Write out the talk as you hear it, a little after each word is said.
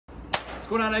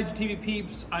going on, IGTV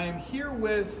peeps? I am here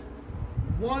with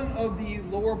one of the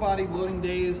lower body loading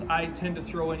days I tend to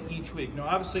throw in each week. Now,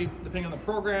 obviously, depending on the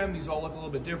program, these all look a little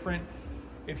bit different.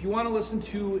 If you want to listen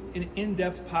to an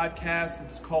in-depth podcast,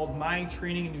 it's called My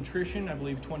Training and Nutrition, I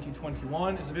believe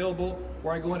 2021 is available,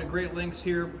 where I go into great lengths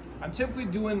here. I'm typically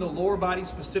doing the lower body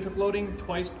specific loading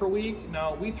twice per week.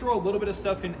 Now, we throw a little bit of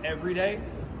stuff in every day,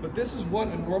 but this is what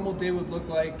a normal day would look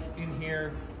like in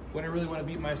here when I really want to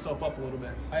beat myself up a little bit.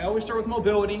 I always start with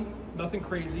mobility, nothing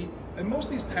crazy. And most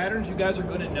of these patterns you guys are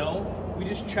going to know. We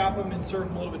just chop them and serve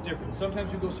them a little bit different.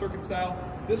 Sometimes we go circuit style.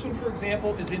 This one, for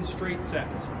example, is in straight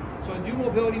sets. So I do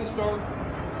mobility to start.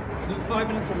 I do 5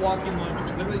 minutes of walking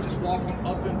lunges, literally just walking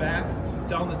up and back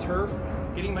down the turf,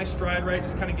 getting my stride right,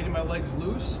 just kind of getting my legs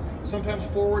loose. Sometimes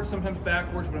forward, sometimes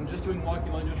backwards, but I'm just doing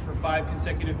walking lunges for 5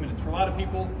 consecutive minutes. For a lot of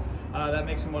people, that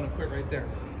makes them want to quit right there.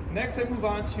 Next, I move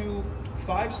on to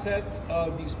 5 sets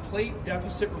of these plate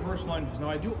deficit reverse lunges. Now,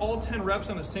 I do all 10 reps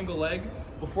on a single leg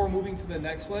before moving to the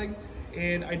next leg.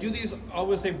 And I do these, I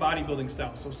always say bodybuilding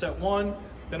style. So set 1,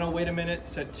 then I'll wait a minute,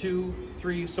 set 2,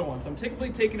 3, so on. So I'm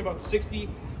typically taking about 60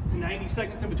 to 90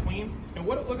 seconds in between. And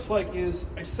what it looks like is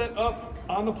I set up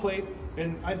on the plate,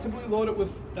 and I typically load it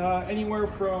with anywhere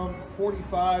from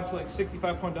 45 to like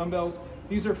 65-pound dumbbells.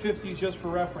 These are 50s just for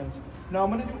reference. Now I'm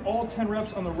gonna do all 10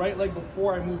 reps on the right leg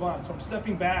before I move on. So I'm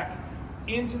stepping back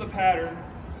into the pattern,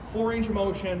 full range of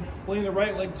motion, letting the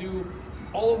right leg do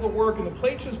all of the work, and the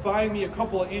plate's just buying me a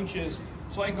couple of inches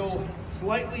so I can go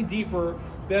slightly deeper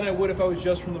than I would if I was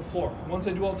just from the floor. Once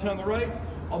I do all 10 on the right,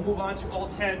 I'll move on to all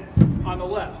 10 on the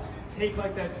left. Take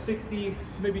like that 60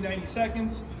 to maybe 90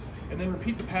 seconds, and then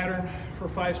repeat the pattern for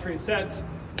 5 straight sets.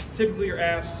 Typically your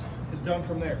ass is done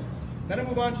from there. Then I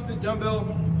move on to the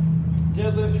dumbbell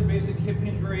deadlifts, your basic hip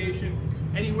hinge variation,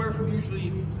 anywhere from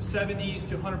usually 70s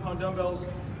to 100-pound dumbbells.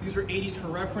 These are 80s for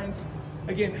reference.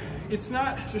 Again, it's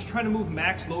not just trying to move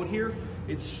max load here.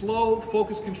 It's slow,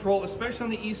 focused control, especially on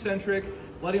the eccentric,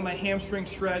 letting my hamstring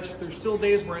stretch. There's still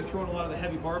days where I throw in a lot of the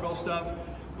heavy barbell stuff,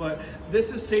 but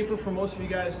this is safer for most of you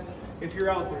guys if you're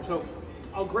out there. So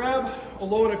I'll grab a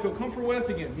load I feel comfortable with.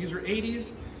 Again, these are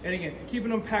 80s, and again, keeping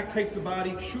them packed tight to the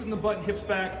body, shooting the butt and hips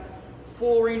back,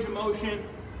 full range of motion,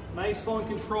 nice, slow, and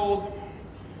controlled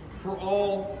for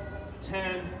all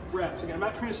 10 reps. Again, I'm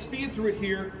not trying to speed through it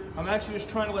here. I'm actually just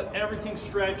trying to let everything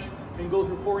stretch and go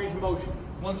through full range of motion.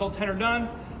 Once all 10 are done,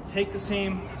 take the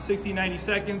same 60, 90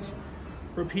 seconds,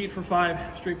 repeat for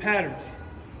 5 straight patterns.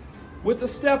 With the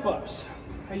step-ups,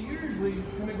 I usually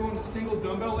am going to go into single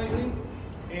dumbbell lately,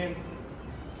 and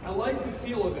I like the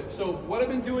feel of it. So what I've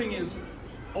been doing is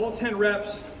all 10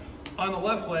 reps on the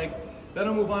left leg, then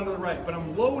I'll move on to the right, but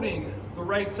I'm loading the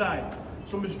right side.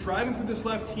 So I'm just driving through this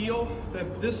left heel,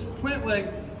 that this plant leg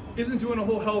isn't doing a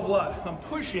whole hell of a lot. I'm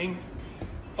pushing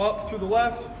up through the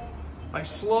left, I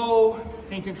slow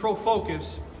and control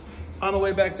focus on the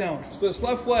way back down. So this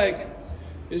left leg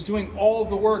is doing all of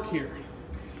the work here.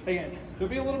 Again, there'll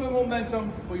be a little bit of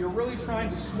momentum, but you're really trying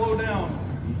to slow down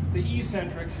the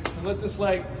eccentric and let this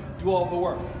leg do all of the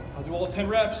work. I'll do all 10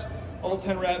 reps,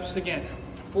 again,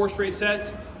 4 straight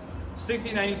sets,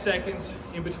 60, 90 seconds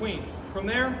in between. From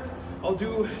there, I'll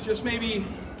do just maybe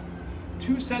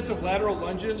 2 sets of lateral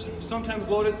lunges, sometimes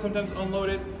loaded, sometimes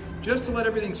unloaded, just to let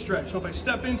everything stretch. So if I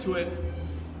step into it,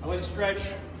 I let it stretch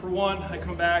for 1, I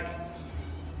come back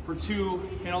for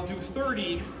 2, and I'll do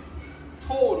 30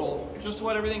 total, just to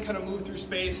let everything kind of move through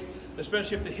space,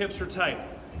 especially if the hips are tight.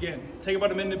 Again, take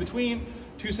about a minute in between,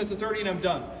 2 sets of 30, and I'm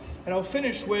done. And I'll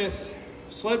finish with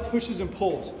sled pushes and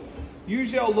pulls.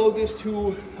 Usually I'll load this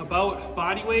to about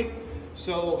body weight,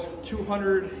 so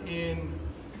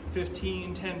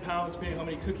 215, 10 pounds, depending on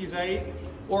how many cookies I ate,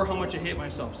 or how much I hate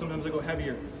myself. Sometimes I go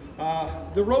heavier.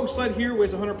 The Rogue sled here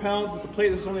weighs 100 pounds, with the plate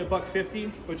this is only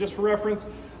 $1.50, but just for reference,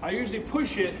 I usually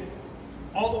push it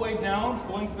all the way down,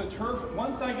 going to the turf.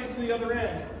 Once I get to the other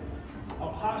end,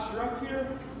 I'll posture up here,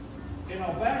 and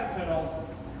I'll backpedal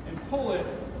and pull it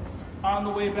on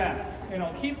the way back. And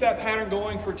I'll keep that pattern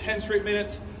going for 10 straight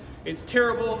minutes. It's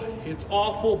terrible, it's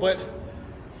awful, but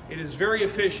it is very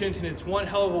efficient, and it's one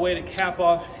hell of a way to cap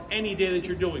off any day that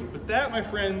you're doing. But that, my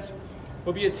friends,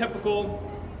 will be a typical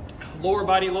lower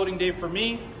body loading day for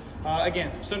me.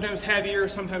 Again, sometimes heavier,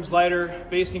 sometimes lighter,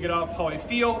 basing it off how I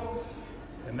feel,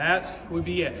 and that would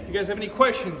be it. If you guys have any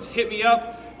questions, hit me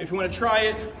up. If you want to try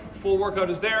it, full workout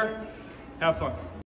is there. Have fun.